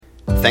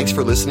Thanks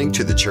for listening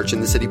to the Church in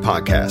the City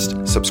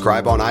podcast.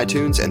 Subscribe on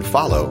iTunes and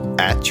follow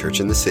at Church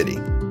in the City.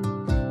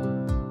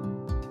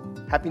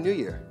 Happy New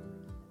Year.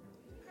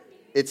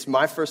 It's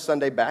my first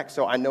Sunday back,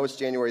 so I know it's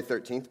January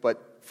 13th,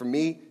 but for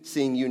me,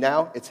 seeing you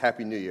now, it's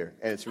Happy New Year,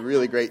 and it's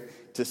really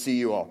great to see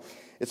you all.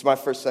 It's my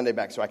first Sunday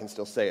back, so I can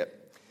still say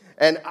it.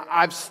 And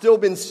I've still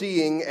been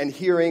seeing and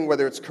hearing,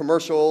 whether it's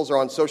commercials or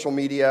on social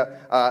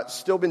media,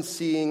 still been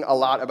seeing a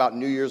lot about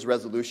New Year's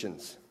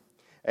resolutions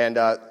and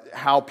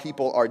how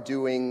people are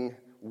doing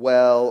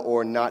well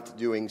or not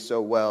doing so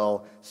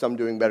well, some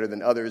doing better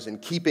than others, and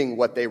keeping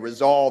what they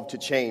resolved to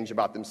change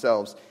about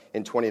themselves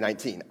in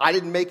 2019. I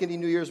didn't make any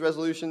New Year's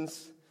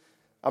resolutions.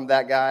 I'm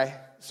that guy.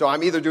 So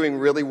I'm either doing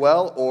really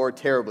well or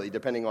terribly,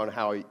 depending on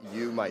how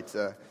you might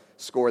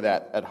score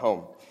that at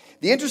home.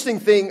 The interesting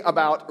thing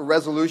about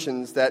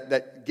resolutions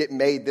that get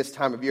made this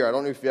time of year, I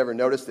don't know if you ever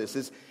noticed this,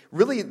 is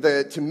really,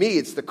 to me,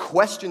 it's the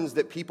questions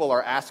that people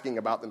are asking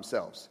about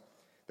themselves.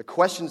 The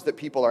questions that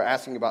people are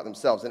asking about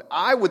themselves. And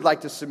I would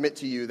like to submit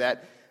to you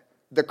that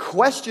the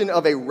question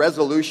of a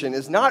resolution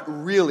is not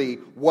really,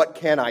 what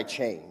can I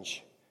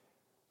change?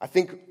 I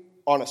think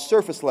on a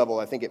surface level,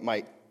 I think it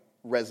might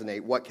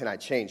resonate, what can I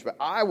change? But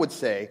I would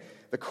say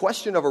the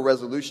question of a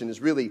resolution is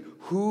really,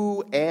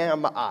 who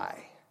am I?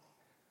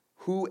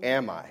 Who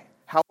am I?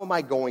 How am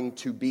I going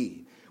to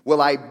be?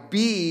 Will I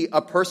be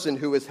a person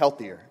who is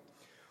healthier?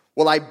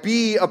 Will I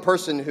be a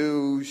person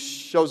who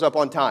shows up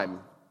on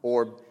time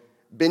or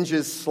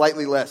binges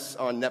slightly less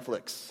on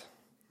Netflix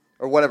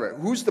or whatever?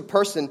 Who's the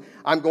person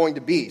I'm going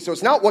to be? So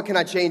it's not what can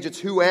I change, it's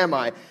who am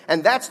I?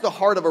 And that's the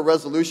heart of a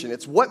resolution.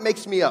 It's what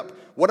makes me up.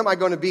 What am I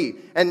going to be?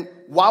 And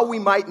while we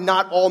might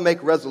not all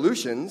make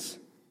resolutions,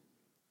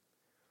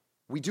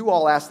 we do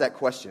all ask that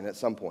question at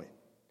some point.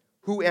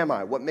 Who am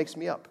I? What makes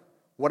me up?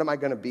 What am I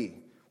going to be?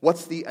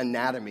 What's the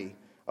anatomy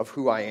of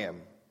who I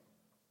am?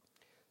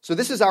 So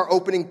this is our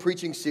opening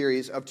preaching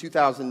series of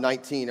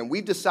 2019, and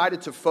we've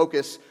decided to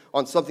focus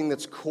on something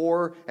that's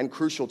core and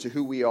crucial to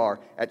who we are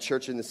at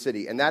Church in the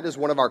City, and that is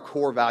one of our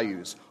core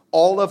values.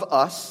 All of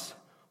us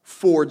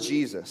for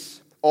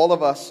Jesus. All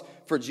of us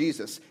for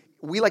Jesus.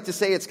 We like to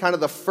say it's kind of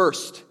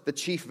the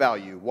chief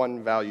value,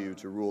 one value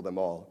to rule them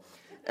all.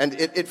 And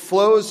it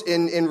flows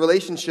in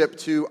relationship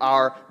to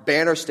our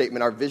banner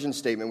statement, our vision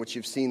statement, which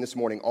you've seen this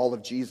morning, all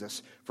of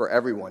Jesus for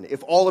everyone.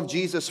 If all of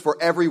Jesus for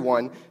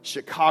everyone,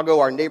 Chicago,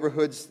 our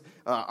neighborhoods,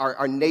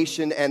 our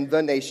nation, and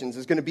the nations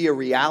is going to be a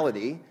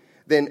reality,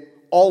 then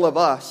all of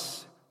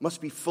us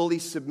must be fully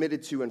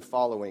submitted to and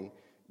following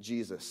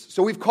Jesus.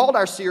 So we've called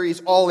our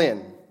series All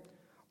In.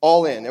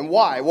 All in. And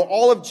why? Well,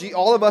 all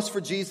of us for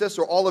Jesus,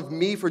 or all of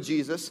me for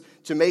Jesus,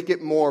 to make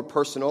it more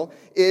personal,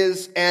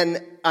 is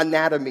an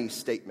anatomy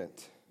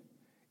statement.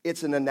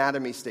 It's an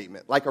anatomy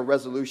statement, like a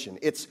resolution.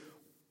 It's,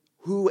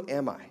 who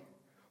am I?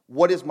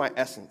 What is my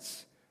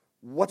essence?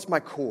 What's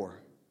my core?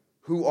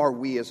 Who are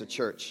we as a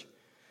church?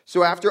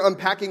 So after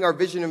unpacking our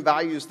vision and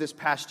values this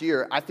past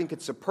year, I think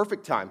it's a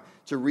perfect time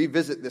to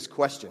revisit this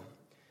question.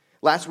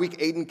 Last week,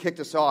 Aiden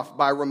kicked us off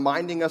by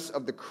reminding us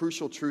of the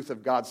crucial truth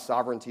of God's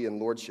sovereignty and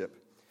lordship.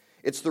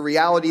 It's the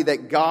reality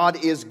that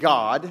God is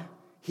God,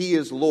 He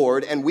is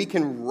Lord, and we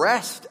can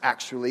rest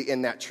actually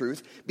in that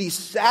truth, be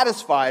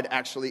satisfied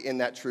actually in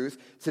that truth,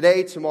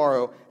 today,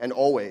 tomorrow, and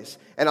always.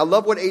 And I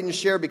love what Aiden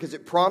shared because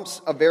it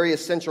prompts a very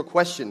essential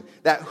question,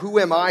 that who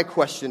am I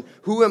question.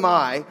 Who am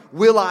I?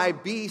 Will I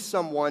be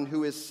someone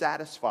who is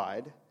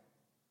satisfied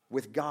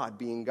with God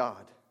being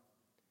God?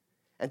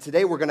 And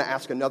today we're going to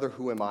ask another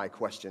who am I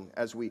question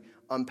as we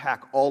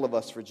unpack all of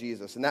us for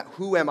Jesus. And that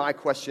who am I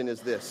question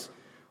is this: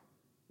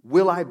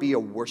 will I be a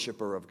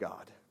worshiper of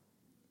God?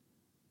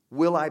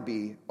 Will I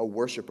be a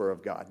worshiper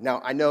of God?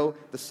 Now, I know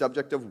the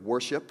subject of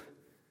worship,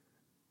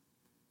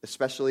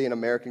 especially in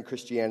American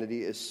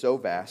Christianity, is so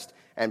vast,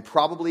 and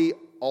probably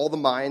all the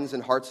minds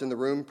and hearts in the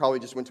room probably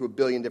just went to a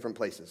billion different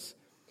places.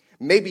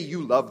 Maybe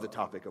you love the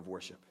topic of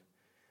worship.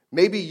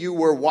 Maybe you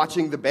were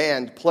watching the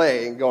band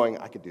play and going,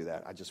 I could do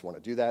that. I just want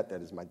to do that.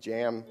 That is my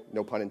jam.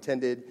 No pun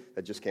intended.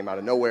 That just came out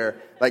of nowhere.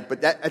 I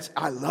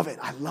love it.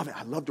 I love it.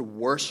 I love to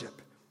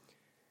worship.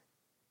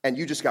 And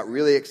you just got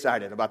really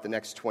excited about the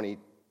next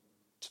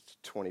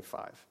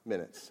 25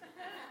 minutes.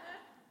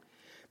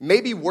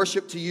 Maybe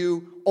worship to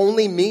you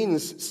only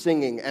means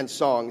singing and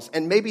songs,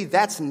 and maybe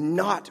that's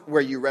not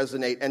where you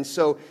resonate. And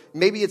so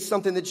maybe it's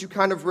something that you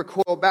kind of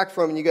recoil back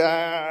from, and you go,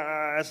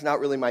 that's not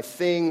really my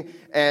thing.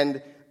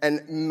 And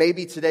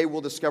maybe today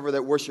we'll discover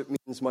that worship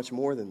means much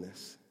more than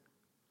this.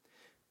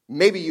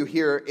 Maybe you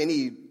hear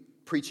any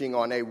preaching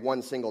on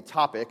one single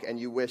topic, and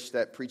you wish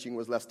that preaching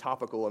was less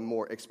topical and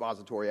more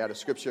expository out of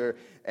Scripture,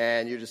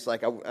 and you're just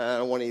like, I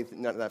don't want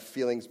none of that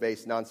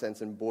feelings-based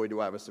nonsense, and boy, do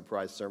I have a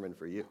surprise sermon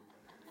for you.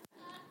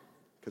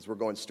 Because we're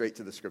going straight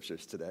to the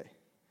Scriptures today.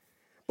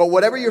 But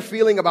whatever you're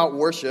feeling about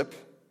worship,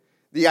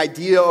 the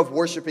idea of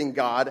worshiping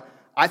God,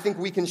 I think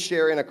we can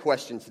share in a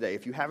question today.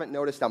 If you haven't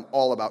noticed, I'm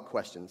all about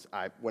questions.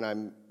 When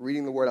I'm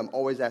reading the Word, I'm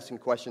always asking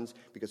questions,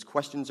 because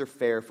questions are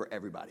fair for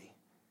everybody.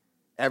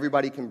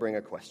 Everybody can bring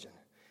a question.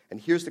 And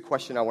here's the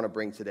question I want to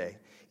bring today.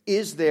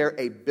 Is there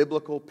a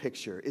biblical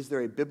picture? Is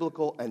there a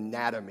biblical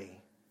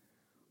anatomy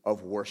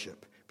of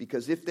worship?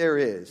 Because if there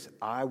is,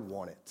 I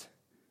want it.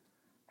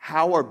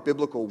 How are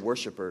biblical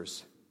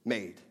worshipers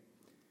made?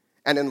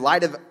 And in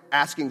light of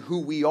asking who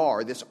we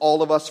are, this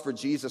all of us for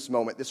Jesus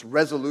moment, this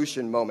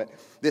resolution moment,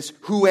 this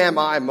who am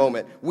I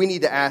moment, we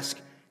need to ask,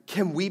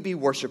 can we be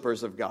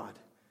worshipers of God?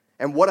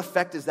 And what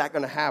effect is that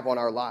going to have on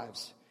our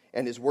lives?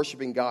 And is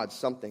worshiping God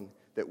something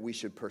that we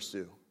should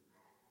pursue?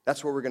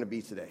 That's where we're going to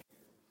be today.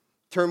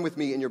 Turn with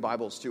me in your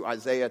Bibles to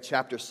Isaiah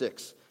chapter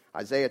 6.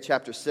 Isaiah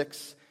chapter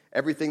 6.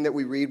 Everything that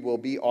we read will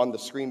be on the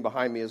screen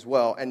behind me as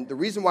well. And the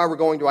reason why we're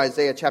going to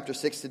Isaiah chapter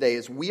 6 today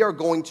is we are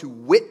going to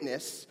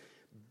witness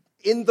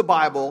in the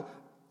Bible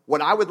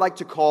what I would like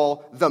to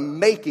call the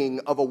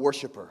making of a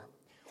worshiper.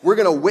 We're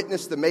going to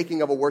witness the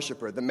making of a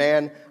worshiper, the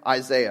man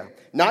Isaiah.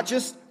 Not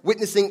just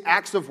witnessing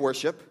acts of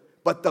worship,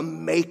 but the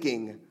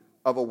making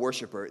of a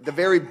worshiper. The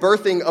very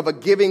birthing of a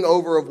giving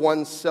over of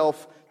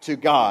oneself to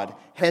God.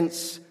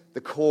 Hence,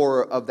 the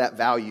core of that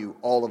value,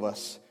 all of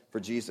us for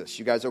Jesus.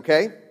 You guys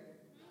okay?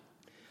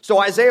 So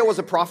Isaiah was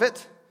a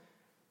prophet.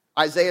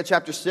 Isaiah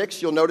chapter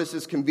 6, you'll notice,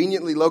 is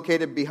conveniently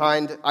located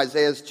behind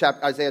Isaiah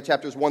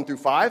chapters 1 through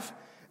 5.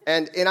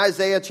 And in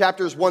Isaiah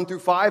chapters 1 through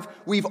 5,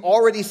 we've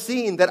already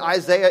seen that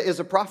Isaiah is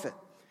a prophet.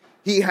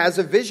 He has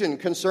a vision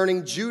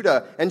concerning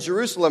Judah and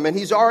Jerusalem, and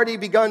he's already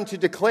begun to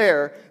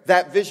declare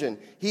that vision.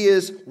 He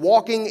is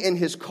walking in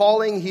his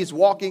calling. He's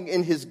walking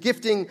in his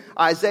gifting.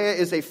 Isaiah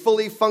is a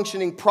fully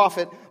functioning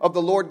prophet of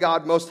the Lord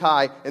God Most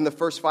High in the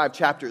first 5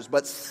 chapters.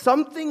 But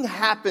something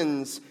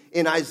happens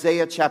in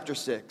Isaiah chapter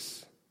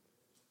 6.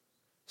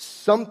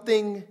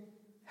 Something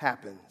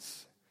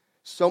happens.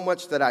 So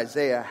much that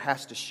Isaiah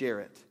has to share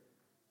it.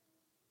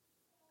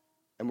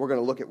 And we're going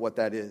to look at what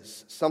that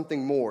is.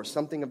 Something more,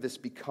 something of this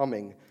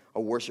becoming a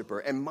worshiper.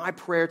 And my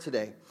prayer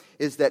today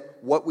is that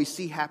what we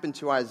see happen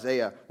to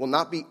Isaiah will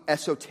not be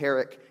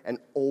esoteric and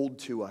old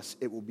to us.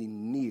 It will be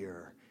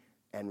near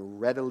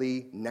and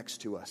readily next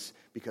to us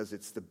because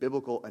it's the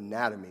biblical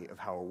anatomy of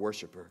how a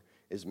worshiper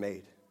is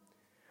made.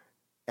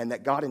 And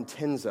that God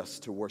intends us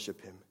to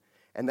worship him.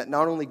 And that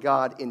not only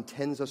God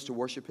intends us to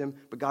worship him,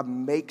 but God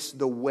makes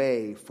the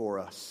way for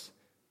us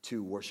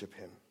to worship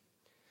him.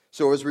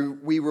 So as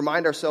we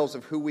remind ourselves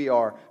of who we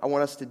are, I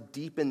want us to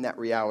deepen that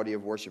reality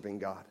of worshiping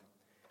God.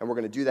 And we're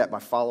going to do that by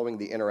following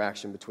the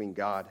interaction between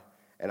God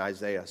and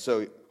Isaiah.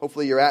 So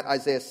hopefully you're at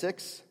Isaiah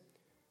 6.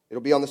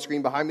 It'll be on the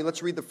screen behind me.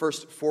 Let's read the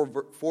first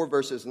four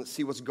verses and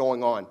see what's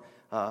going on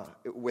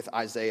with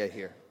Isaiah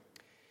here.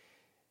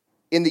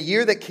 In the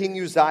year that King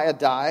Uzziah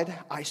died,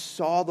 I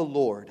saw the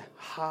Lord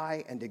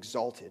high and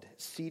exalted,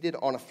 seated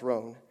on a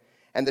throne,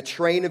 and the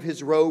train of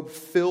his robe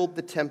filled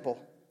the temple.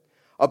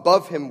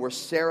 Above him were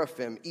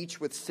seraphim, each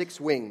with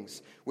 6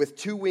 wings. With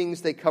 2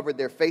 wings they covered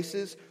their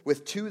faces,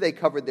 with 2 they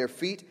covered their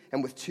feet,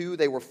 and with 2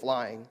 they were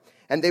flying.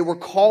 And they were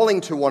calling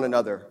to one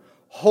another,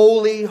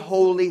 Holy,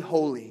 holy,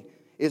 holy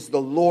is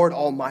the Lord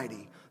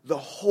Almighty. The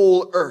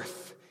whole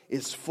earth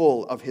is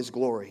full of his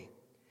glory.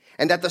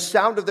 And at the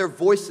sound of their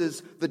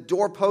voices, the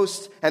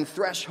doorposts and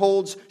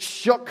thresholds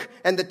shook,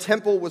 and the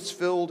temple was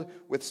filled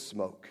with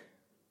smoke.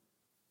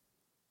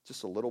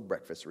 Just a little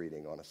breakfast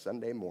reading on a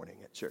Sunday morning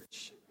at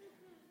church.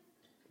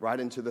 Right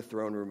into the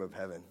throne room of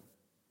heaven.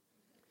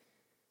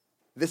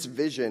 This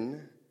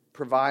vision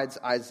provides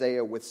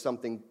Isaiah with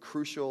something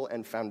crucial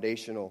and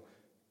foundational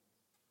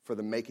for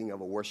the making of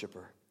a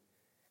worshiper.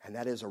 And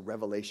that is a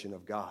revelation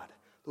of God.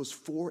 Those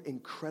 4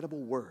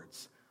 incredible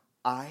words.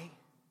 I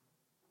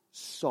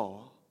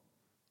saw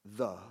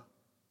the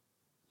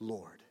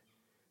Lord.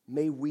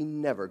 May we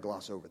never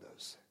gloss over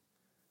those.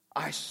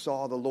 I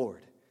saw the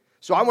Lord.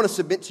 So I want to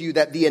submit to you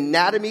that the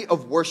anatomy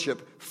of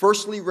worship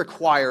firstly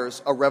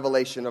requires a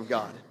revelation of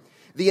God.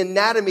 The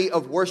anatomy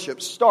of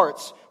worship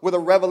starts with a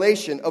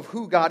revelation of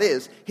who God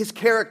is, his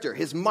character,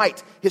 his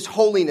might, his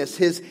holiness,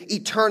 his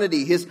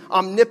eternity, his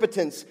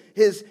omnipotence,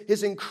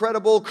 his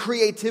incredible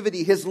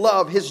creativity, his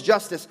love, his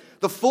justice,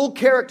 the full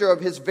character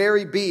of his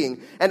very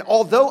being. And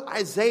although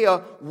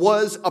Isaiah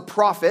was a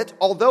prophet,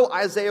 although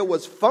Isaiah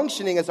was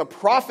functioning as a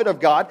prophet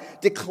of God,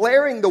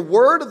 declaring the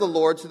word of the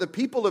Lord to the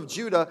people of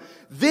Judah,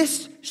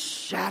 this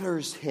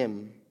shatters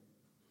him.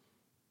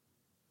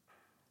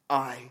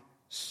 I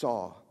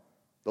saw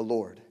the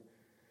Lord.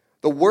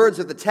 The words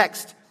of the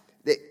text,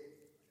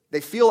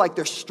 they feel like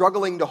they're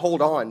struggling to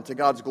hold on to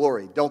God's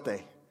glory, don't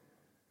they?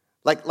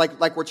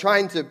 Like we're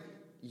trying to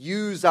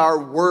use our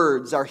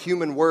words, our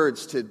human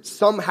words, to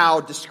somehow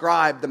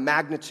describe the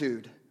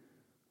magnitude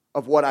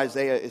of what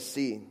Isaiah is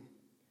seeing.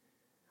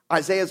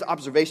 Isaiah's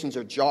observations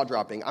are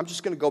jaw-dropping. I'm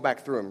just going to go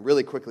back through them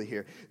really quickly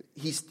here.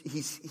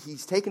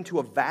 He's taken to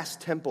a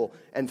vast temple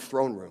and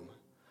throne room.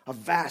 A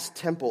vast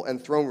temple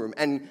and throne room.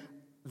 And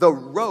the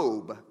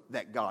robe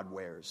that God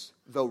wears,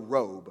 the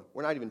robe,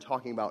 we're not even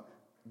talking about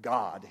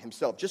God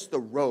himself, just the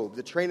robe,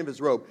 the train of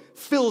his robe,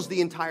 fills the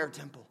entire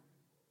temple.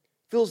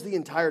 Fills the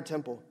entire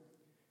temple.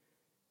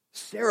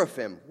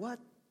 Seraphim, what?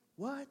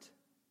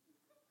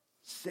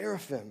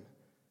 Seraphim.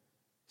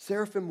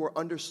 Seraphim were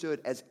understood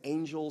as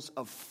angels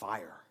of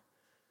fire.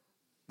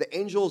 the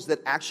angels that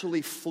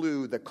actually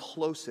flew the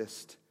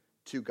closest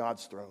to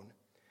God's throne,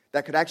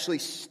 that could actually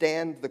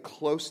stand the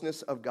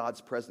closeness of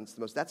God's presence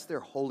the most. That's their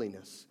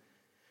holiness.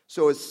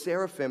 So as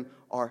seraphim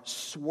are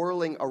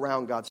swirling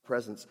around God's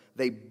presence,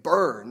 they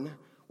burn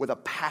with a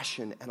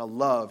passion and a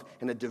love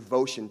and a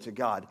devotion to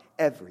God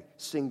every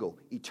single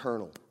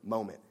eternal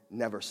moment,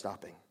 never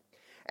stopping.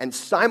 And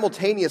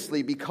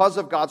simultaneously, because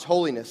of God's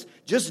holiness,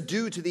 just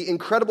due to the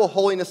incredible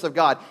holiness of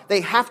God,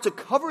 they have to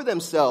cover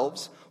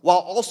themselves while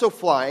also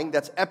flying.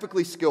 That's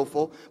epically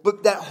skillful.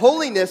 But that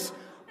holiness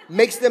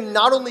makes them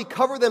not only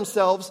cover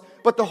themselves,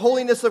 but the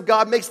holiness of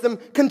God makes them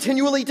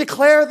continually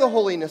declare the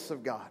holiness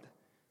of God.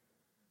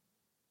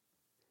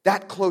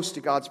 That close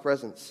to God's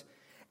presence.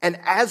 And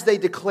as they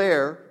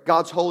declare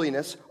God's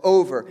holiness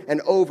over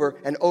and over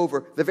and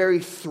over, the very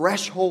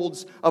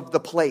thresholds of the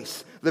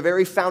place, the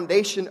very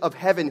foundation of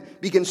heaven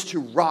begins to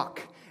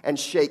rock and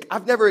shake.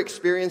 I've never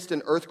experienced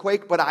an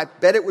earthquake, but I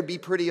bet it would be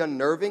pretty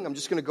unnerving. I'm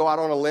just going to go out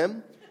on a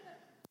limb.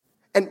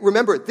 And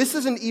remember, this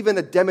isn't even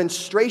a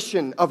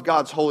demonstration of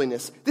God's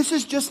holiness. This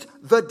is just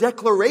the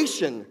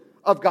declaration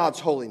of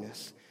God's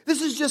holiness.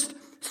 This is just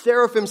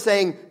seraphim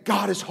saying,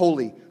 God is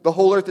holy. The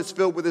whole earth is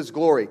filled with His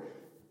glory.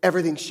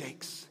 Everything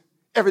shakes.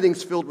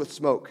 Everything's filled with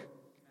smoke.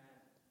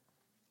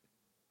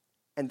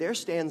 And there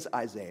stands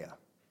Isaiah.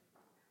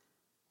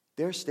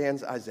 There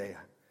stands Isaiah,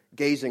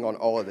 gazing on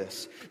all of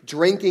this,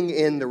 drinking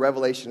in the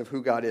revelation of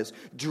who God is,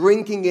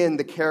 drinking in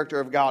the character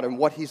of God and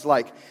what He's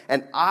like.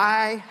 And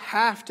I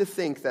have to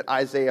think that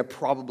Isaiah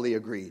probably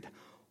agreed.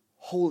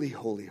 Holy,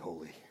 holy,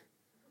 holy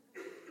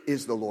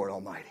is the Lord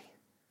Almighty.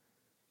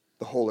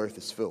 The whole earth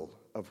is filled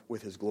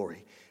with His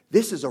glory.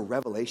 This is a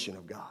revelation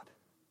of God.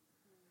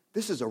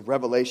 This is a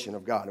revelation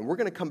of God. And we're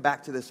going to come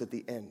back to this at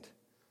the end.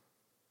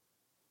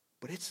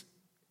 But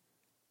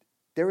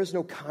there is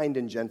no kind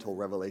and gentle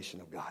revelation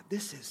of God.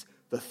 This is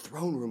the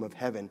throne room of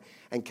heaven.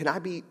 And can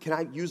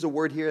I use a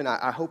word here? And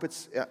I hope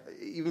it's,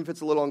 even if it's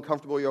a little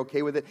uncomfortable, you're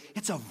okay with it.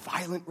 It's a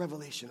violent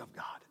revelation of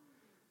God.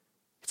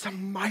 It's a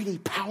mighty,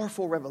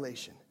 powerful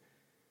revelation.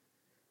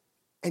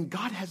 And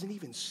God hasn't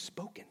even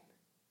spoken.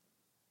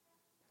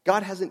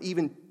 God hasn't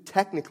even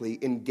technically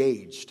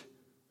engaged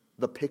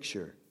the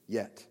picture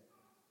yet.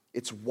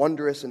 It's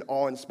wondrous and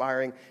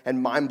awe-inspiring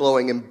and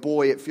mind-blowing, and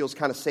boy, it feels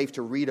kind of safe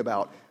to read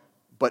about.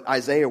 But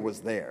Isaiah was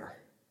there.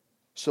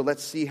 So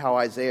let's see how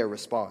Isaiah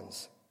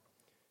responds.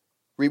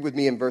 Read with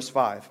me in verse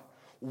 5.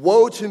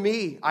 Woe to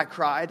me, I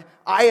cried.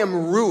 I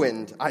am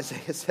ruined,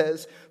 Isaiah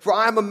says, for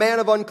I am a man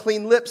of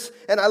unclean lips,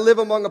 and I live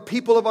among a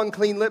people of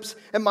unclean lips,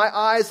 and my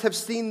eyes have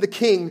seen the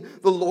King,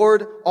 the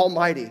Lord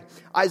Almighty.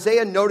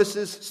 Isaiah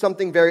notices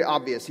something very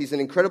obvious. He's an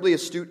incredibly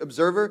astute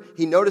observer.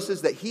 He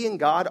notices that he and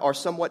God are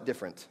somewhat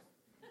different.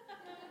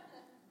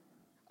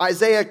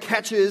 Isaiah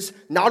catches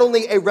not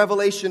only a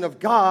revelation of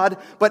God,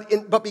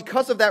 but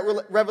because of that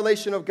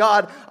revelation of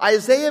God,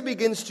 Isaiah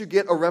begins to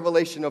get a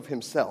revelation of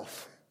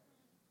himself.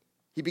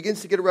 He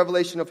begins to get a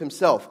revelation of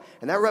himself,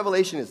 and that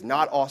revelation is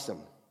not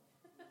awesome.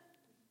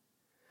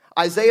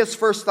 Isaiah's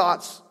first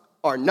thoughts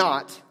are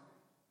not,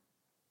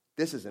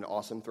 this is an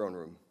awesome throne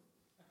room.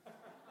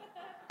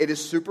 It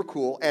is super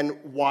cool, and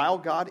while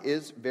God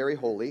is very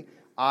holy,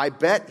 I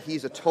bet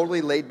he's a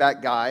totally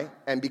laid-back guy,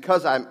 and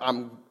because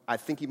I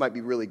think he might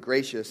be really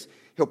gracious,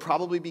 he'll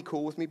probably be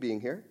cool with me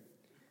being here.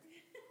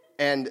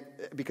 And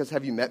because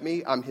have you met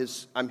me? I'm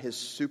his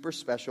super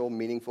special,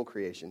 meaningful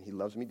creation. He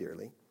loves me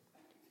dearly.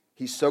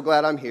 He's so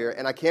glad I'm here,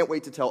 and I can't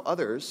wait to tell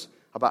others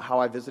about how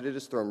I visited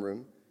his throne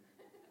room,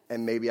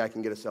 and maybe I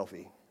can get a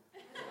selfie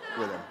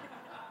with him.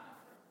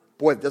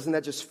 Boy, doesn't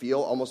that just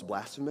feel almost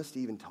blasphemous to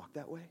even talk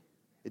that way?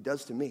 It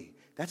does to me.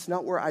 That's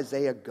not where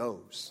Isaiah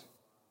goes.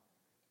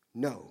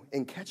 No,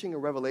 in catching a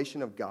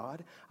revelation of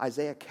God,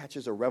 Isaiah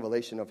catches a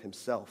revelation of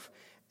himself,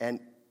 and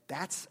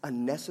that's a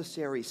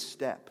necessary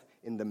step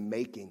in the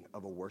making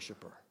of a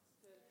worshiper.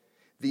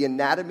 The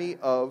anatomy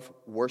of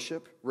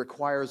worship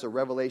requires a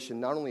revelation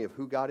not only of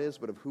who God is,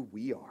 but of who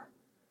we are.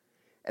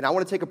 And I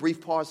want to take a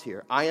brief pause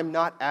here. I am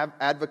not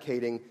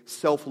advocating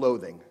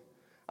self-loathing.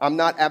 I'm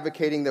not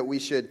advocating that we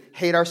should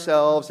hate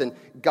ourselves and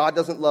God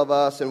doesn't love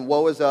us and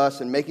woe is us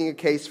and making a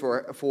case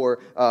for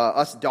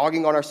us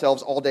dogging on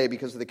ourselves all day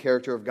because of the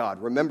character of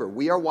God. Remember,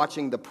 we are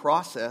watching the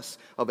process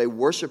of a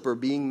worshiper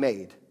being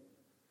made,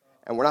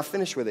 and we're not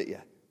finished with it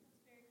yet.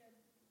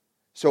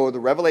 So the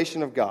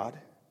revelation of God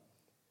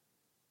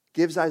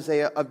gives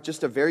Isaiah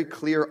just a very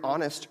clear,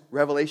 honest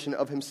revelation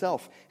of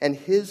himself. And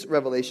his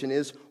revelation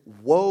is,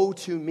 woe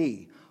to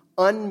me,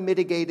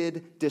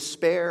 unmitigated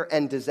despair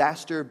and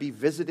disaster be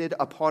visited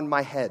upon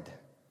my head.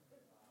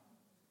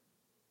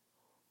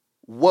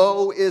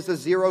 Woe is a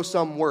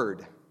zero-sum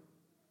word.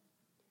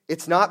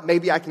 It's not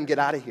maybe I can get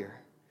out of here.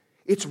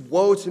 It's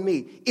woe to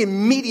me.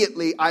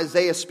 Immediately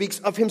Isaiah speaks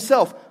of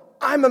himself.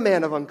 I'm a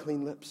man of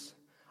unclean lips.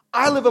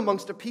 I live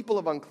amongst a people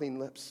of unclean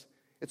lips.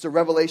 It's a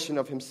revelation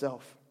of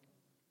himself.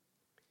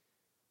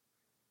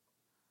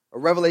 A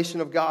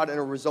revelation of God and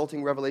a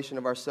resulting revelation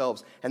of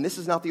ourselves. And this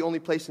is not the only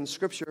place in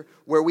Scripture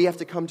where we have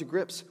to come to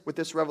grips with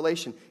this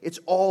revelation. It's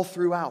all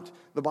throughout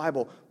the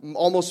Bible.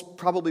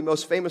 Probably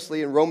most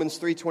famously in Romans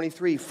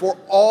 3:23. For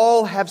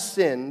all have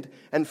sinned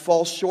and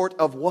fall short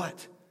of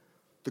what?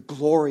 The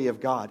glory of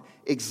God.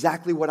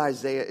 Exactly what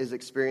Isaiah is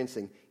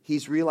experiencing.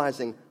 He's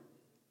realizing,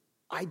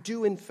 I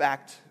do in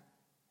fact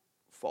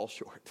fall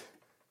short.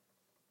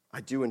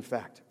 I do in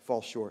fact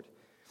fall short.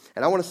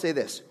 And I want to say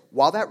this,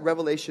 while that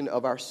revelation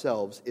of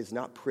ourselves is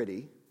not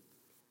pretty,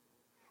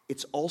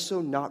 it's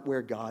also not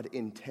where God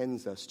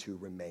intends us to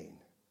remain.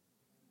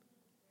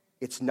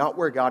 It's not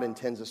where God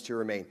intends us to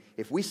remain.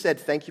 If we said,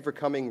 thank you for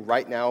coming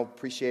right now,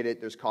 appreciate it,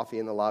 there's coffee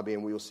in the lobby,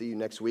 and we will see you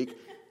next week,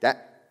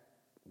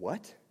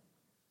 what?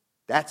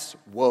 That's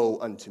woe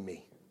unto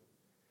me.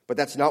 But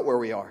that's not where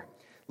we are.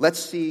 Let's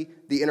see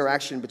the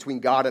interaction between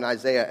God and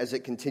Isaiah as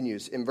it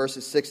continues in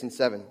verses 6 and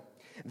 7.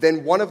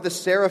 Then one of the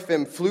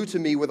seraphim flew to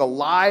me with a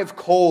live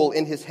coal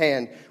in his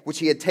hand, which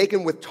he had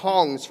taken with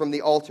tongs from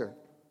the altar.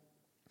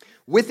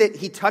 With it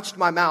he touched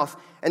my mouth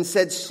and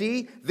said,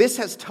 see, this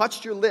has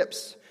touched your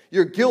lips.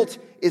 Your guilt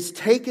is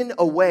taken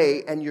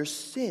away and your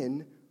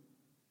sin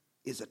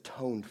is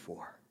atoned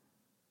for.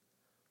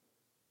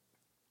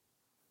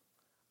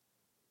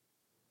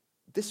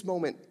 This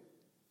moment,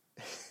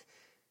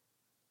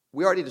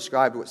 we already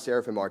described what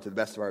seraphim are to the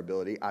best of our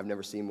ability. I've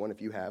never seen one.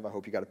 If you have, I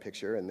hope you got a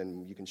picture and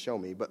then you can show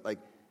me. But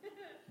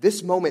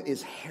this moment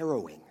is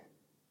harrowing.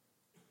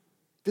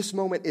 This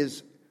moment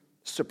is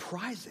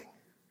surprising.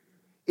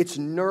 It's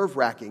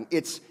nerve-wracking.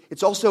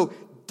 It's also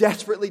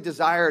desperately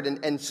desired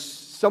and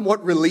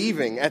somewhat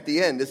relieving at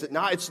the end, is it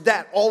not? It's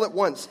that all at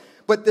once.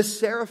 But the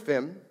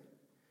seraphim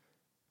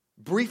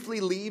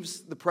briefly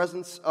leaves the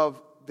presence of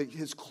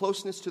his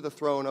closeness to the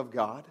throne of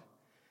God,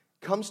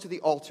 comes to the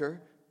altar,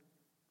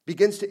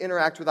 begins to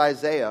interact with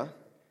Isaiah,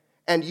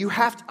 and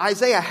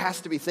Isaiah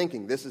has to be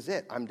thinking, this is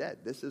it, I'm dead,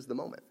 this is the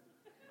moment.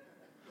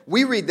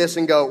 We read this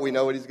and go, we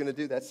know what he's going to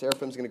do, that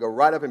seraphim's going to go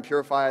right up and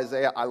purify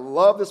Isaiah. I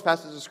love this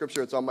passage of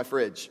Scripture, it's on my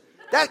fridge.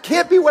 That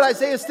can't be what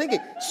Isaiah's thinking.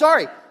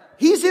 Sorry,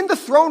 he's in the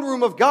throne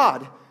room of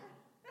God,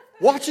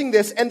 watching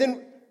this, and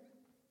then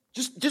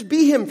just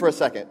be him for a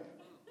second.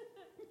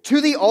 To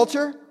the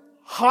altar,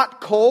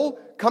 hot coal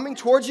coming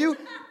towards you,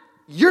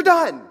 you're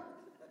done.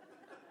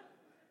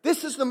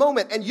 This is the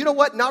moment. And you know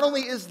what? Not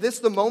only is this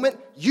the moment,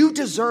 you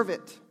deserve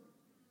it.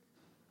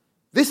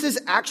 This is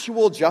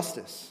actual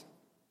justice.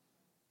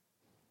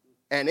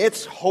 And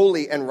it's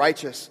holy and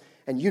righteous,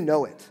 and you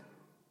know it.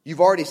 You've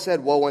already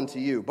said, woe unto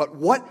you. But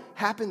what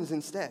happens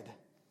instead?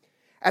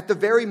 At the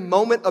very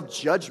moment of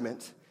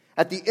judgment,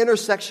 at the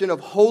intersection of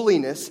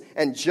holiness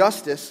and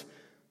justice,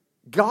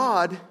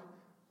 God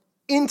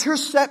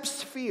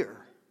intercepts fear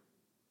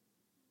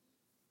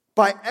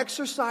by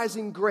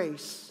exercising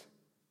grace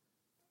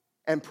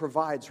and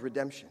provides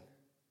redemption.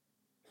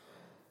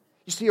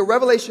 You see, a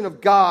revelation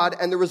of God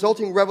and the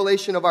resulting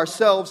revelation of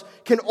ourselves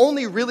can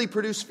only really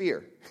produce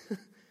fear.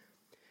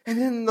 And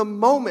in the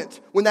moment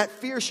when that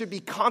fear should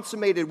be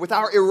consummated with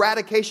our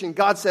eradication,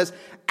 God says,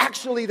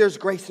 actually there's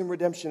grace and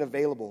redemption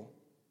available.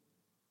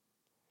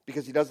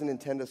 Because he doesn't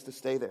intend us to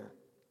stay there.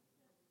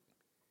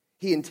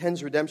 He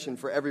intends redemption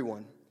for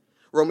everyone.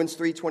 Romans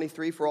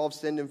 3:23, for all have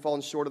sinned and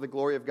fallen short of the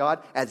glory of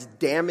God. As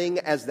damning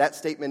as that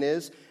statement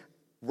is,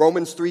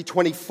 Romans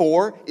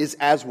 3:24 is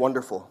as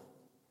wonderful.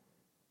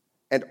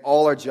 And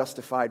all are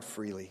justified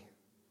freely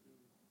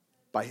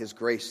by his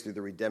grace through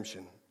the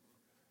redemption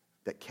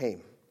that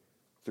came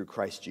through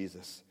Christ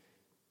Jesus.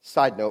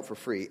 Side note for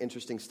free,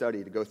 interesting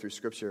study to go through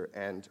Scripture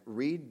and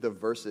read the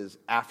verses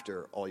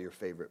after all your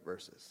favorite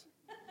verses.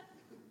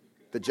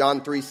 The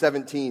John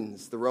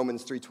 3:17s, the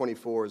Romans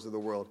 3:24s of the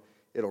world,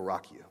 it'll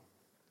rock you.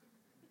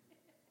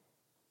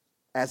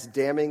 As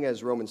damning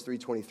as Romans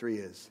 3:23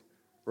 is,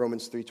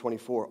 Romans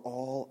 3:24,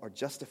 all are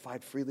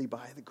justified freely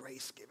by the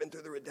grace given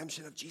through the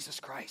redemption of Jesus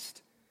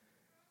Christ.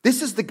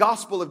 This is the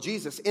gospel of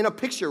Jesus in a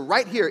picture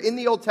right here in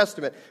the Old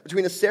Testament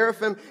between a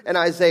seraphim and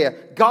Isaiah.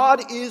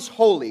 God is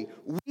holy.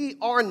 We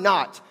are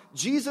not.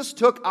 Jesus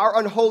took our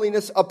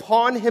unholiness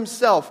upon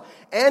himself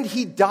and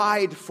he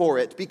died for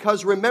it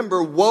because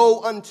remember,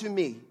 woe unto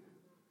me.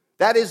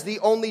 That is the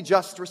only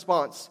just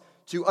response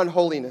to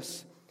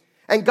unholiness.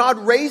 And God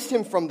raised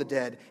him from the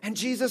dead, and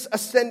Jesus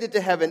ascended to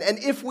heaven. And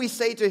if we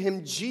say to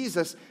him,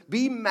 Jesus,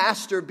 be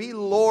master, be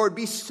Lord,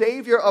 be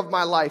Savior of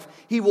my life,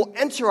 he will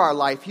enter our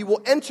life, he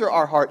will enter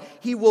our heart,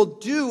 he will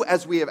do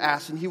as we have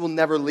asked, and he will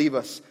never leave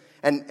us.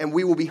 And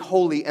we will be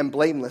holy and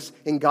blameless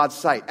in God's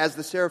sight. As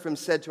the seraphim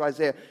said to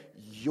Isaiah,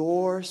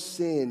 your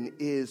sin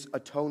is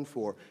atoned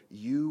for.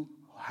 You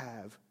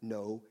have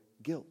no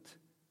guilt.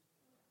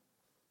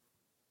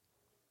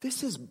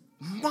 This is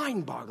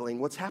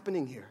mind-boggling what's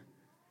happening here.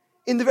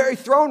 In the very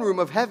throne room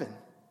of heaven.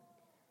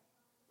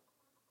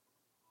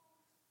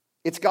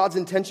 It's God's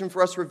intention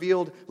for us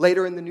revealed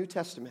later in the New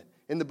Testament,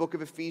 in the book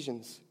of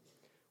Ephesians,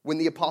 when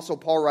the Apostle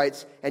Paul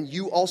writes, and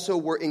you also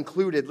were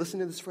included, listen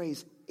to this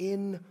phrase,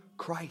 in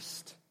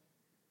Christ.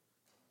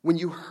 When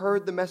you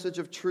heard the message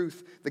of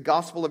truth, the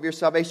gospel of your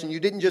salvation, you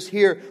didn't just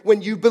hear.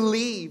 When you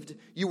believed,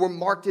 you were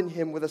marked in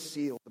him with a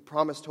seal, the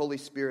promised Holy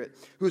Spirit,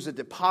 who's a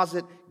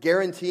deposit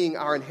guaranteeing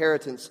our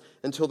inheritance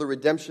until the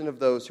redemption of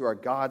those who are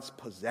God's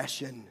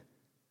possession,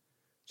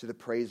 to the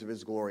praise of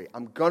his glory.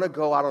 I'm going to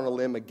go out on a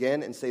limb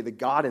again and say the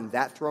God in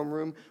that throne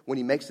room, when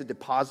he makes a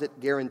deposit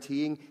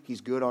guaranteeing,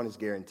 he's good on his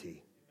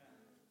guarantee.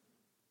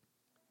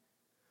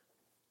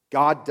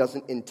 God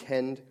doesn't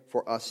intend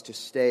for us to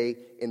stay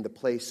in the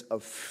place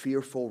of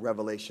fearful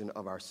revelation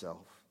of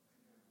ourselves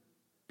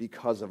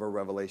because of a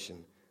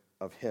revelation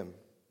of him.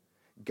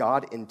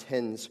 God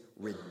intends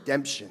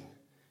redemption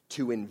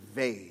to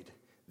invade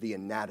the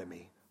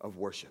anatomy of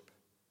worship.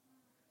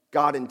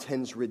 God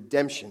intends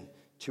redemption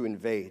to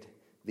invade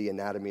the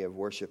anatomy of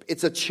worship.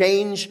 It's a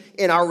change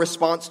in our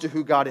response to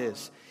who God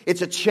is.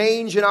 It's a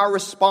change in our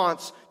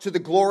response to the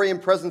glory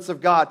and presence of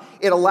God.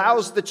 It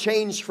allows the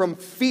change from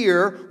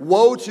fear,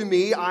 woe to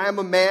me, I am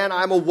a man,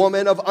 I am a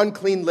woman of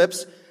unclean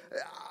lips.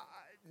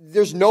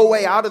 There's no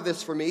way out of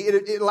this for me.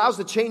 It allows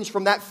the change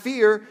from that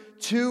fear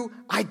to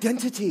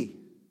identity.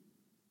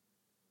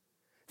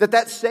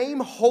 That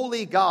same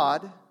holy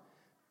God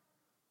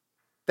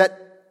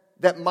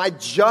that my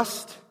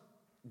just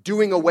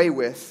doing away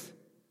with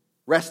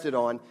rested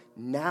on,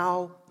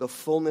 now the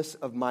fullness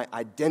of my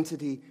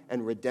identity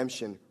and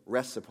redemption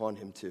rests upon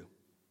him too.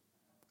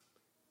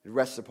 It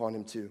rests upon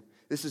him too.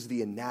 This is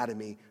the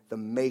anatomy, the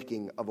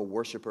making of a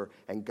worshiper,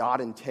 and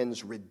God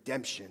intends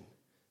redemption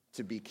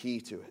to be key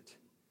to it.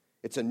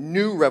 It's a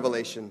new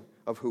revelation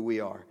of who we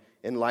are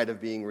in light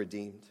of being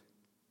redeemed.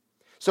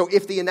 So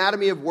if the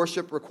anatomy of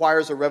worship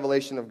requires a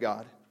revelation of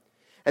God,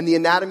 and the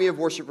anatomy of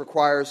worship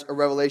requires a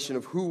revelation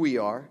of who we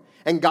are,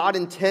 and God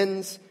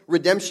intends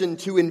redemption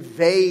to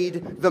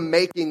invade the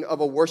making of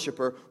a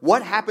worshiper,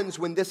 what happens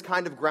when this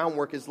kind of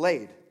groundwork is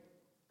laid?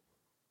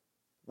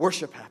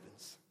 Worship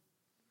happens.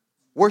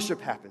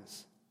 Worship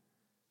happens.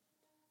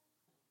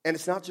 And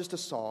it's not just a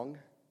song,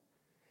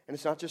 and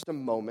it's not just a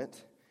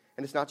moment,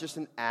 and it's not just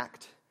an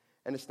act,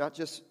 and it's not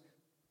just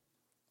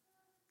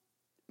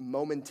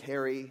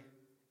momentary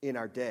in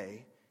our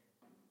day.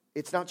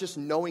 It's not just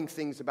knowing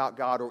things about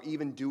God or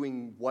even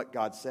doing what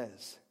God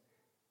says.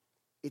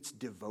 It's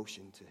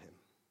devotion to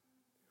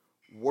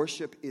him.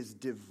 Worship is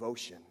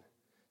devotion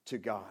to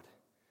God.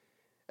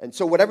 And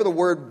so whatever the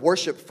word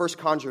worship first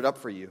conjured up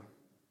for you,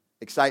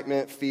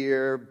 excitement,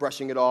 fear,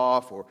 brushing it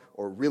off, or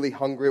really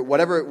hungry,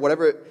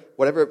 whatever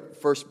it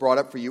first brought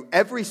up for you,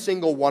 every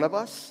single one of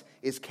us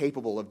is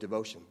capable of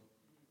devotion.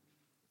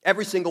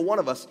 Every single one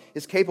of us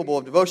is capable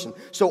of devotion.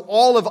 So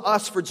all of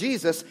us for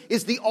Jesus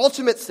is the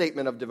ultimate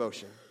statement of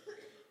devotion.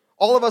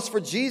 All of us for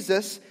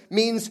Jesus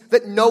means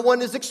that no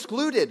one is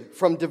excluded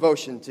from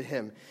devotion to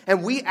him.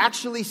 And we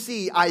actually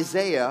see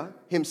Isaiah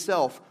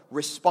himself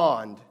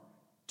respond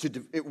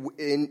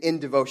in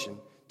devotion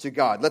to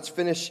God. Let's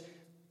finish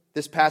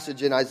this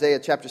passage in Isaiah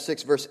chapter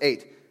 6, verse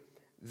 8.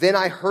 Then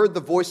I heard the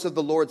voice of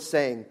the Lord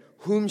saying,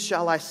 whom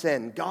shall I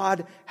send?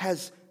 God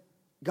has,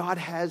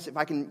 if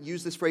I can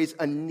use this phrase,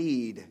 a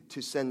need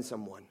to send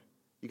someone.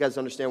 You guys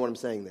understand what I'm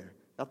saying there?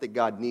 Not that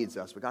God needs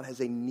us, but God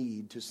has a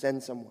need to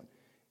send someone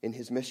in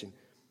his mission.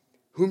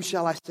 Whom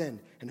shall I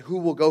send? And who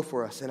will go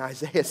for us? And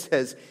Isaiah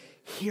says,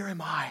 here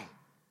am I.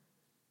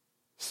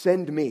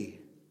 Send me.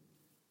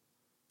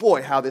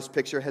 Boy, how this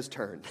picture has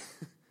turned.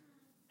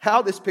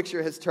 How this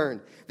picture has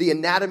turned. The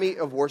anatomy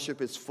of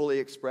worship is fully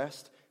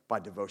expressed by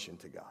devotion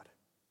to God.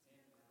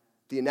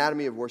 The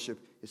anatomy of worship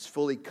is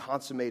fully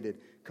consummated,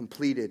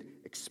 completed,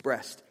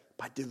 expressed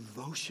by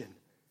devotion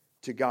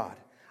to God.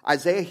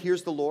 Isaiah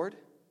hears the Lord.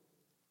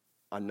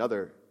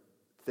 Another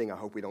thing I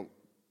hope we don't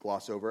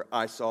gloss over.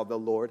 I saw the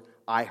Lord.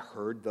 I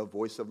heard the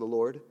voice of the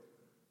Lord.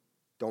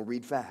 Don't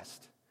read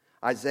fast.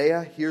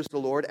 Isaiah hears the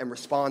Lord and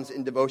responds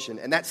in devotion.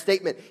 And that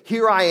statement,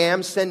 here I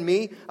am, send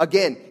me,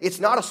 again, it's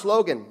not a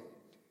slogan.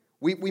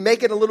 We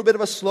make it a little bit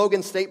of a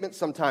slogan statement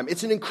sometimes.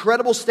 It's an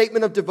incredible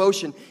statement of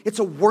devotion. It's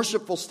a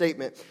worshipful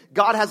statement.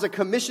 God has a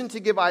commission to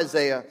give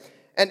Isaiah,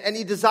 and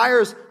he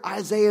desires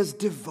Isaiah's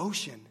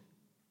devotion,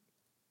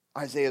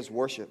 Isaiah's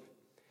worship.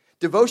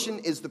 Devotion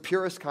is the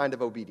purest kind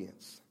of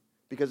obedience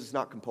because it's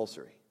not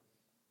compulsory.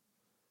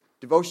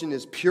 Devotion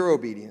is pure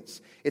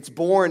obedience. It's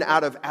born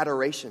out of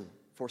adoration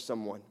for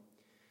someone.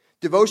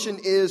 Devotion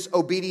is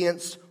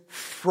obedience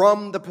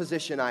from the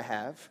position I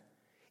have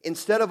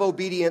instead of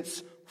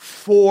obedience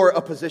for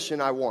a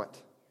position I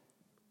want.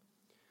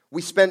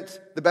 We spent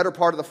the better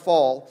part of the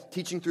fall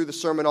teaching through the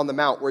Sermon on the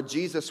Mount where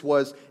Jesus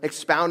was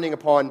expounding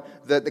upon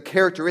the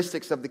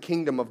characteristics of the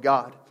kingdom of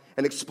God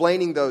and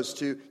explaining those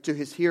to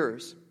his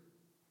hearers.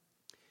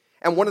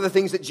 And one of the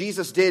things that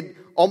Jesus did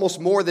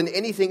almost more than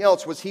anything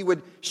else was he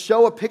would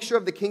show a picture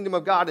of the kingdom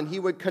of God and he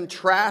would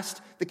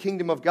contrast the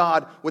kingdom of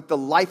God with the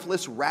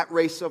lifeless rat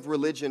race of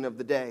religion of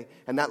the day.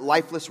 And that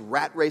lifeless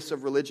rat race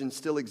of religion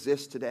still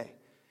exists today.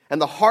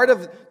 And the heart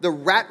of the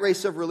rat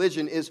race of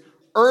religion is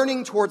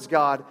earning towards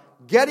God,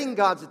 getting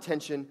God's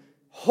attention,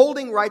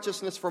 holding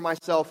righteousness for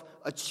myself,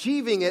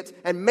 achieving it,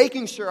 and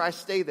making sure I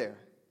stay there.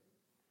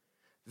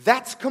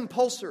 That's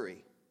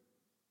compulsory.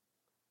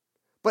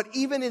 But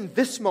even in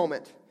this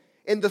moment,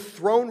 in the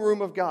throne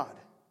room of God,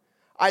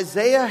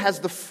 Isaiah has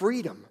the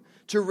freedom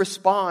to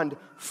respond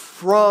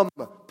from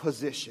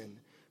position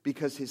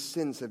because his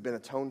sins have been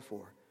atoned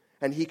for.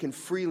 And he can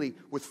freely,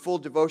 with full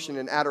devotion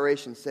and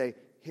adoration, say,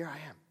 here I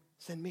am,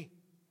 send me.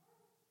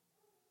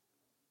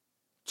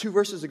 2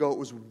 verses ago, it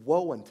was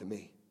woe unto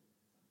me.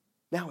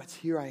 Now it's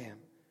here I am,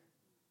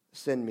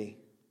 send me.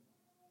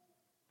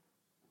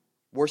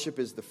 Worship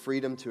is the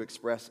freedom to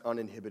express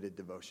uninhibited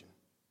devotion.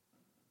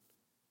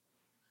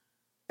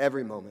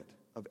 Every moment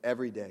of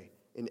every day,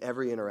 in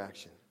every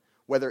interaction,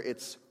 whether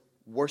it's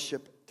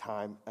worship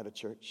time at a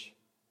church,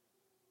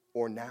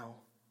 or now,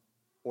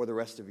 or the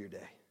rest of your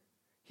day.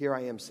 Here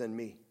I am, send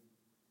me.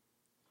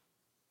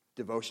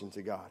 Devotion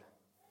to God.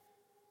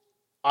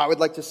 I would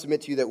like to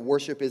submit to you that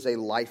worship is a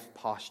life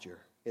posture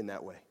in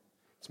that way.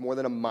 It's more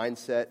than a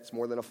mindset. It's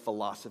more than a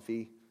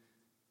philosophy.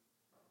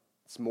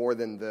 It's more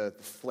than the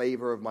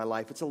flavor of my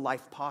life. It's a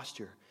life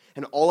posture.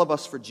 And all of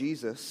us for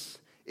Jesus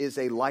is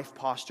a life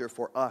posture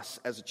for us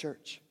as a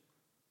church.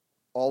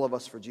 All of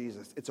us for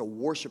Jesus. It's a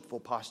worshipful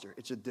posture.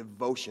 It's a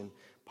devotion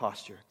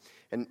posture.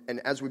 And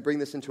as we bring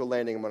this into a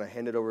landing, I'm going to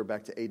hand it over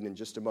back to Aiden in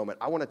just a moment.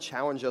 I want to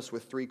challenge us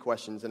with 3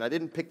 questions. And I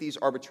didn't pick these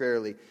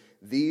arbitrarily.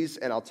 These,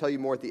 and I'll tell you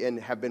more at the end,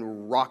 have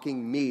been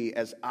rocking me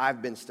as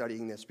I've been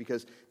studying this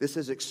because this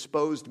has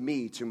exposed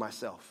me to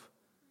myself.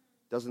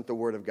 Doesn't the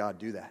Word of God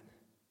do that?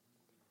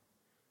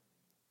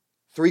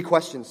 3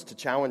 questions to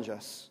challenge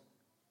us.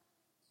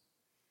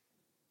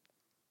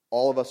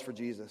 All of us for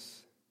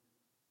Jesus.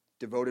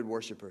 Devoted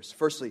worshipers.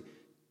 Firstly,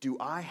 do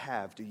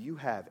you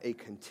have a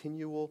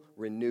continual,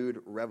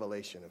 renewed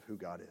revelation of who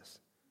God is?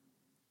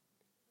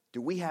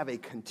 Do we have a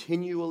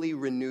continually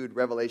renewed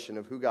revelation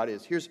of who God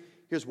is?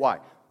 Here's why.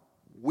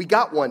 We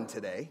got one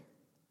today,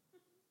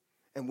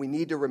 and we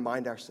need to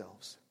remind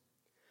ourselves.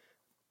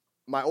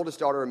 My oldest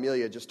daughter,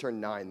 Amelia, just turned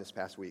 9 this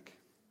past week.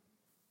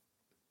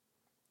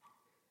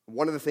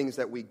 One of the things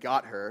that we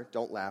got her,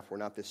 don't laugh, we're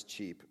not this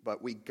cheap,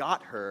 but we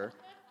got her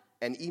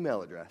an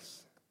email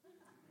address.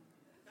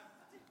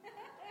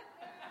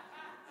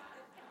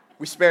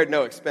 We spared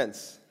no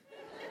expense.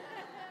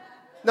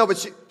 No,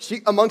 but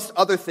she amongst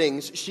other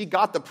things, she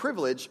got the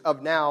privilege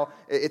of now,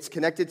 it's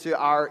connected to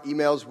our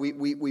emails.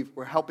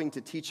 We're helping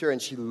to teach her,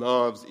 and she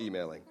loves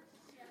emailing.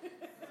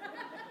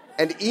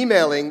 And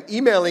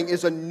emailing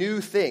is a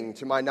new thing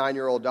to my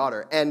 9-year-old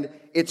daughter. And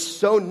it's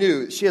so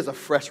new, she has a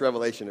fresh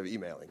revelation of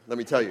emailing, let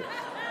me tell you.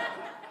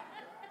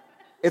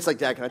 It's like,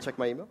 Dad, can I check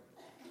my email?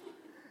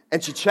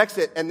 And she checks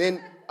it, and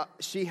then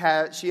she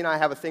and I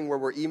have a thing where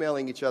we're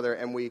emailing each other,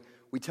 and we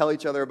tell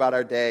each other about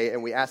our day,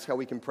 and we ask how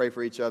we can pray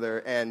for each other.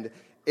 And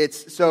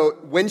it's so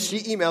when she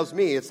emails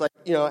me, it's like,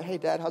 hey,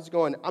 Dad, how's it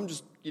going? I'm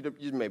just,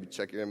 you maybe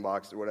check your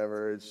inbox or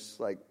whatever. It's just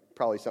like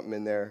probably something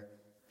in there.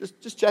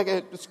 Just check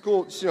it. It's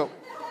cool. Just,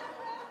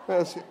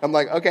 I'm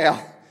like, okay.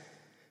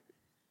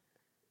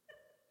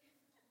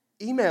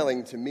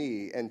 Emailing to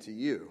me and to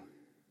you.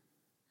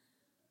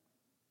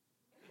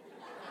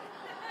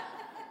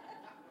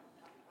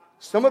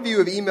 Some of you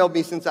have emailed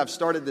me since I've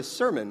started this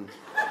sermon.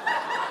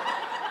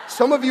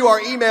 Some of you are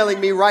emailing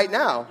me right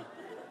now,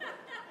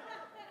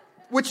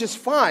 which is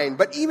fine,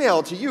 but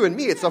email to you and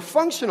me, it's a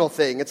functional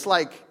thing. It's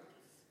like,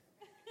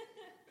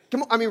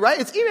 come on, right?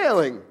 It's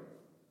emailing.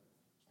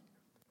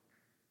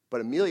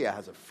 But Amelia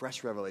has a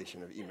fresh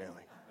revelation of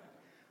emailing.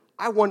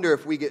 I wonder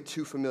if we get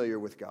too familiar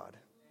with God.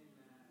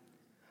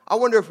 I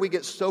wonder if we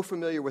get so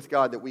familiar with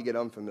God that we get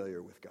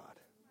unfamiliar with God.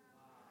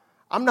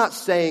 I'm not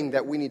saying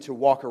that we need to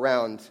walk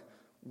around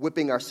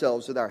whipping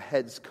ourselves with our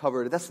heads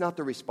covered. That's not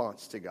the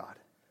response to God.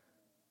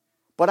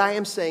 But I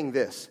am saying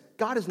this.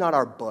 God is not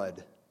our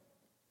bud.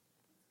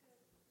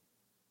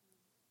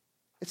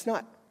 It's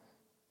not.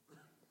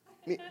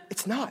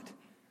 It's not.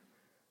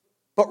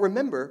 But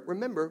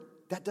remember,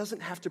 that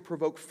doesn't have to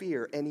provoke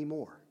fear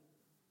anymore.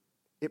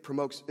 It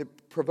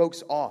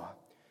provokes awe.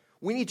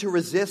 We need to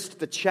resist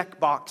the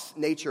checkbox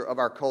nature of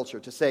our culture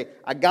to say,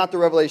 I got the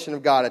revelation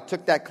of God. I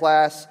took that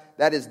class.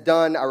 That is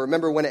done. I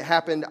remember when it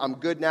happened. I'm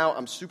good now.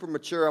 I'm super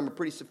mature. I'm a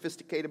pretty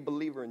sophisticated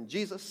believer in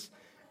Jesus.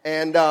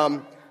 And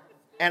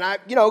I,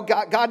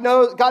 God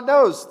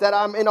knows that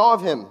I'm in awe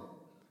of Him.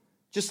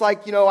 Just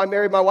like, I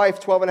married my wife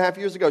 12 and a half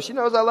years ago. She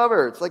knows I love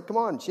her. It's like, come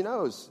on, she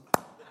knows.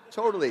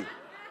 Totally.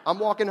 I'm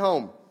walking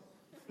home.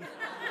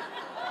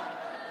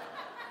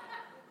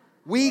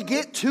 We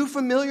get too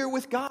familiar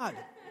with God.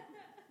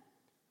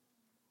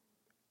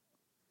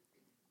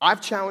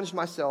 I've challenged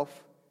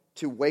myself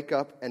to wake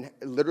up and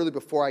literally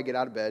before I get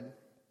out of bed,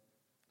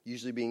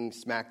 usually being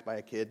smacked by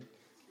a kid,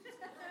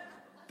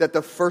 that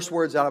the first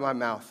words out of my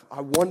mouth, I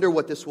wonder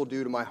what this will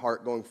do to my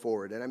heart going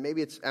forward. And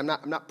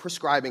I'm not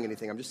prescribing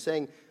anything. I'm just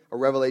saying a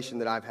revelation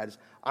that I've had is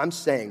I'm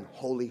saying,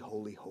 holy,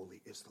 holy,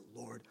 holy is the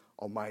Lord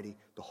Almighty.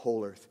 The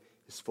whole earth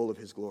is full of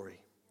His glory.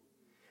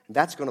 And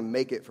that's going to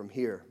make it from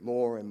here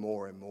more and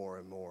more and more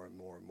and more and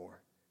more and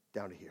more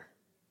down to here.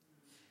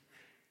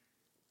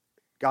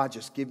 God,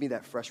 just give me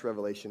that fresh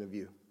revelation of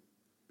You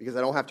because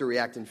I don't have to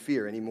react in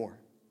fear anymore.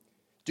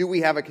 Do we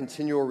have a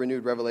continual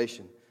renewed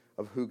revelation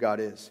of who God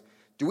is?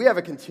 Do we have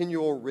a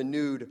continual,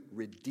 renewed,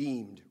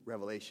 redeemed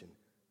revelation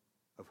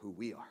of who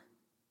we are?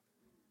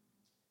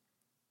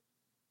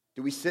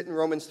 Do we sit in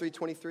Romans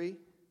 3:23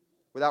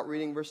 without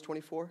reading verse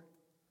 24?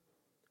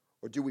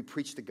 Or do we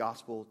preach the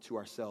gospel to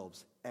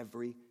ourselves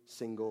every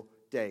single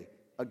day?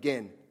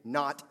 Again,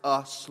 not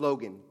a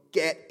slogan.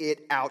 Get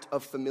it out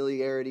of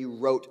familiarity,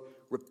 rote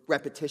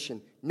repetition.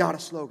 Not a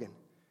slogan.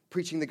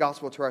 Preaching the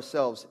gospel to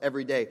ourselves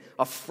every day.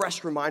 A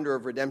fresh reminder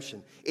of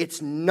redemption.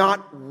 It's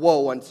not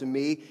woe unto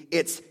me.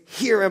 It's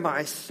here am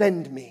I,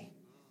 send me.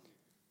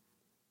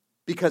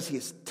 Because he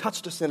has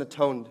touched us and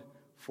atoned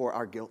for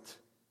our guilt.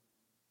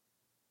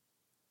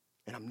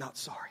 And I'm not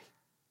sorry.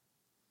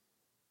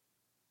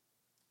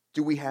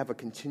 Do we have a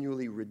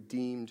continually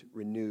redeemed,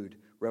 renewed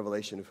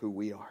revelation of who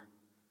we are?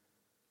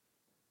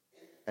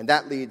 And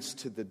that leads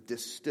to the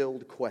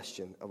distilled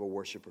question of a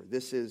worshiper.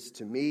 This is,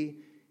 to me,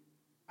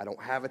 I don't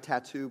have a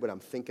tattoo, but I'm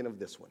thinking of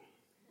this one.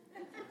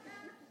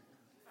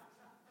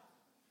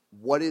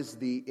 What is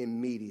the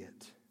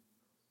immediate,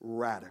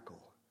 radical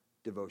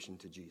devotion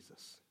to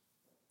Jesus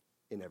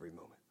in every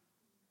moment?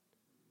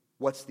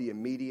 What's the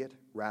immediate,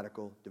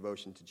 radical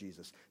devotion to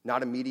Jesus?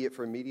 Not immediate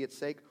for immediate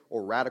sake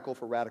or radical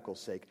for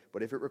radical's sake,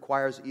 but if it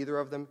requires either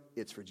of them,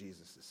 it's for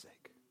Jesus'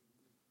 sake.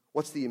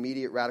 What's the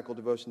immediate, radical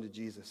devotion to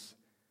Jesus?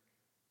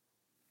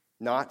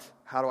 Not,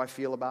 how do I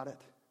feel about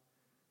it?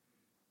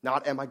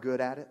 Not, am I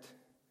good at it?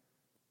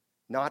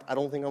 Not, I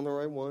don't think I'm the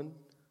right one.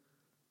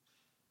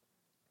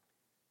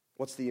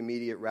 What's the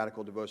immediate,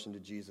 radical devotion to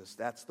Jesus?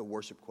 That's the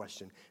worship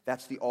question.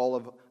 That's the all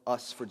of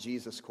us for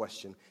Jesus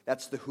question.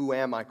 That's the who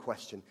am I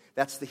question.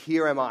 That's the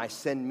here am I,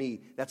 send me.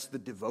 That's the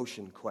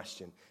devotion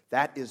question.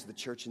 That is the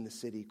church in the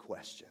city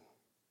question.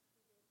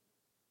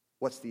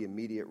 What's the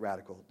immediate,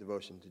 radical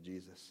devotion to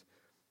Jesus?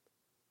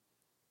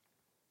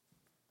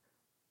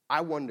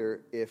 I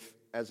wonder if,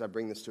 as I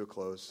bring this to a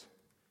close,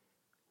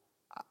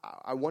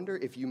 I wonder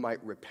if you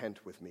might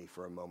repent with me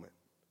for a moment.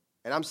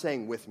 And I'm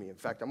saying with me. In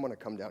fact, I'm going to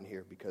come down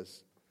here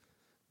because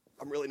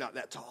I'm really not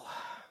that tall.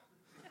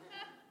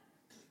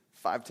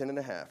 5'10" and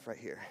a half right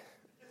here.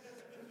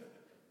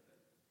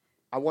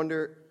 I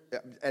wonder,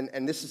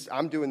 and this is,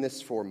 I'm doing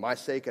this for my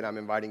sake, and I'm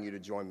inviting you to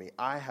join me.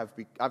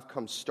 I've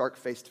come stark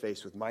face to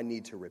face with my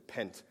need to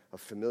repent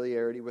of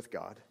familiarity with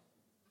God.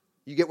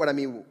 You get what I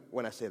mean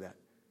when I say that?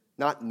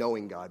 Not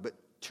knowing God, but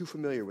too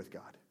familiar with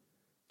God,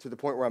 to the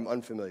point where I'm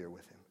unfamiliar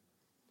with him.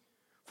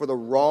 For the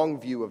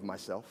wrong view of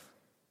myself,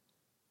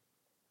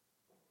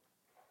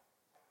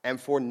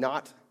 and for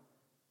not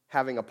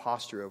having a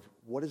posture of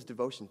what is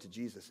devotion to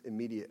Jesus,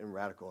 immediate and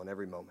radical in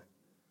every moment.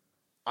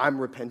 I'm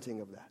repenting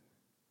of that.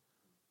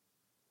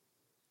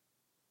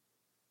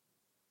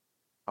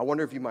 I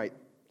wonder if you might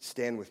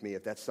stand with me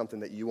if that's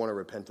something that you want to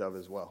repent of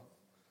as well.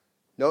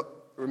 No,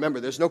 remember,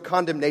 there's no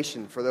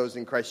condemnation for those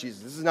in Christ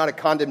Jesus. This is not a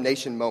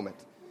condemnation moment.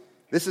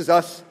 This is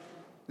us.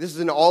 This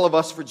is an all of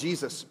us for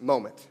Jesus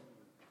moment.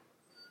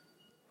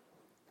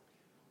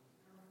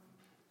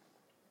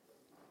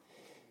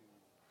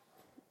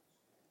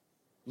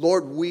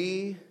 Lord,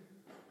 we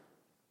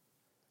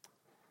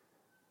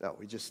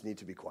just need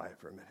to be quiet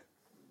for a minute.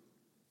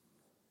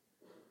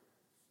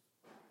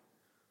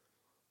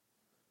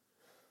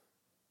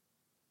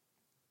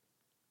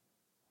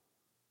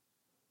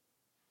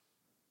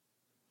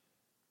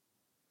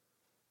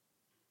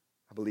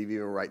 I believe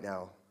even right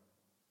now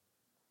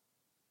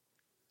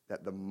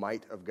that the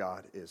might of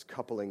God is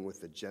coupling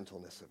with the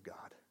gentleness of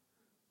God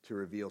to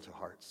reveal to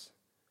hearts.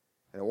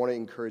 And I want to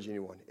encourage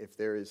anyone, if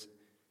there's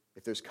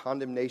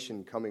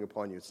condemnation coming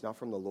upon you, it's not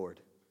from the Lord.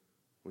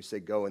 We say,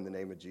 go in the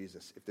name of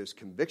Jesus. If there's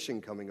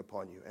conviction coming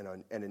upon you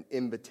and an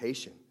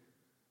invitation,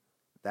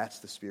 that's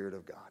the Spirit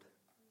of God.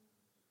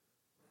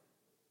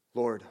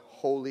 Lord,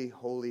 holy,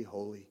 holy,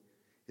 holy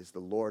is the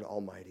Lord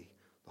Almighty.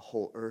 The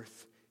whole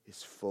earth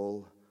is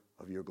full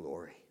of your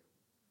glory.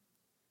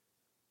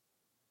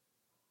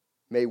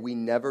 May we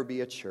never be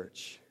a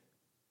church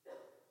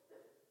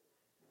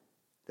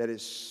that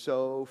is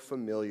so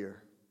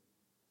familiar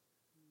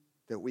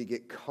that we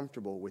get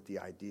comfortable with the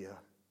idea,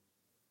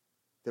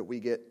 that we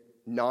get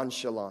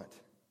nonchalant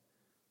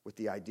with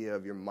the idea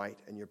of your might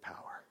and your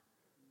power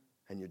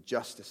and your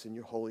justice and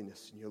your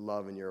holiness and your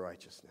love and your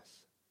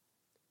righteousness.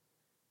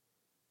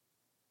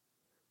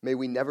 May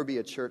we never be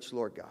a church,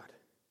 Lord God,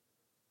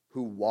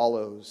 who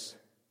wallows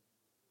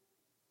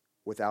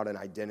without an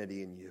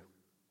identity in you,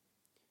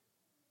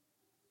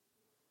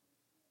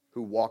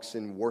 who walks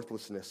in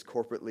worthlessness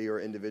corporately or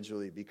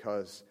individually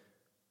because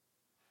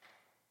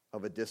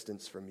of a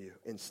distance from you.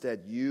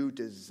 Instead, you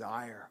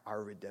desire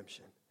our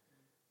redemption,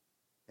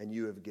 and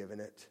you have given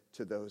it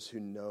to those who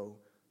know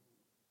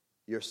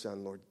your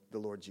Son, Lord, the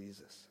Lord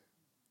Jesus.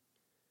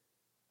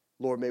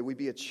 Lord, may we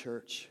be a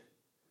church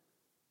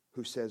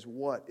who says,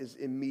 what is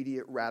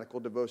immediate radical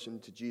devotion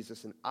to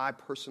Jesus? And I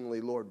personally,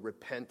 Lord,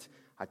 repent.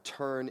 I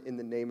turn in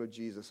the name of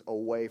Jesus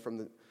away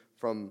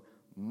from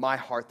my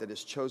heart that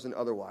has chosen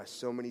otherwise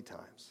so many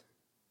times.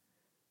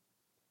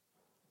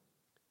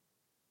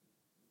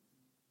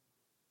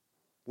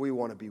 We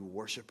want to be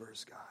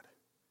worshipers, God,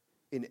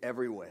 in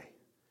every way,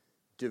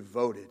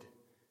 devoted,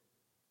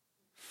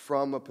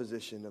 from a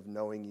position of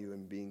knowing you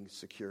and being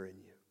secure in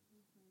you.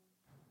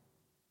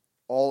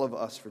 All of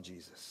us for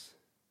Jesus.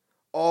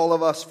 All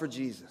of us for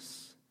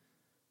Jesus.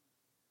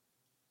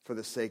 For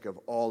the sake of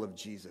all of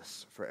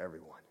Jesus for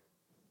everyone.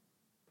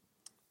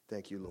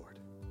 Thank you, Lord.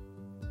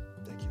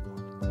 Thank you,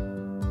 Lord.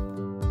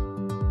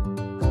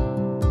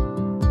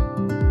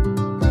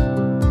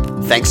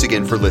 Thanks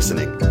again for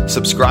listening.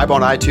 Subscribe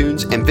on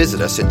iTunes and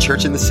visit us at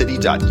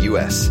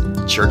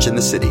churchinthecity.us. Church in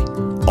the City,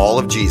 all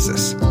of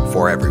Jesus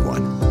for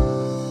everyone.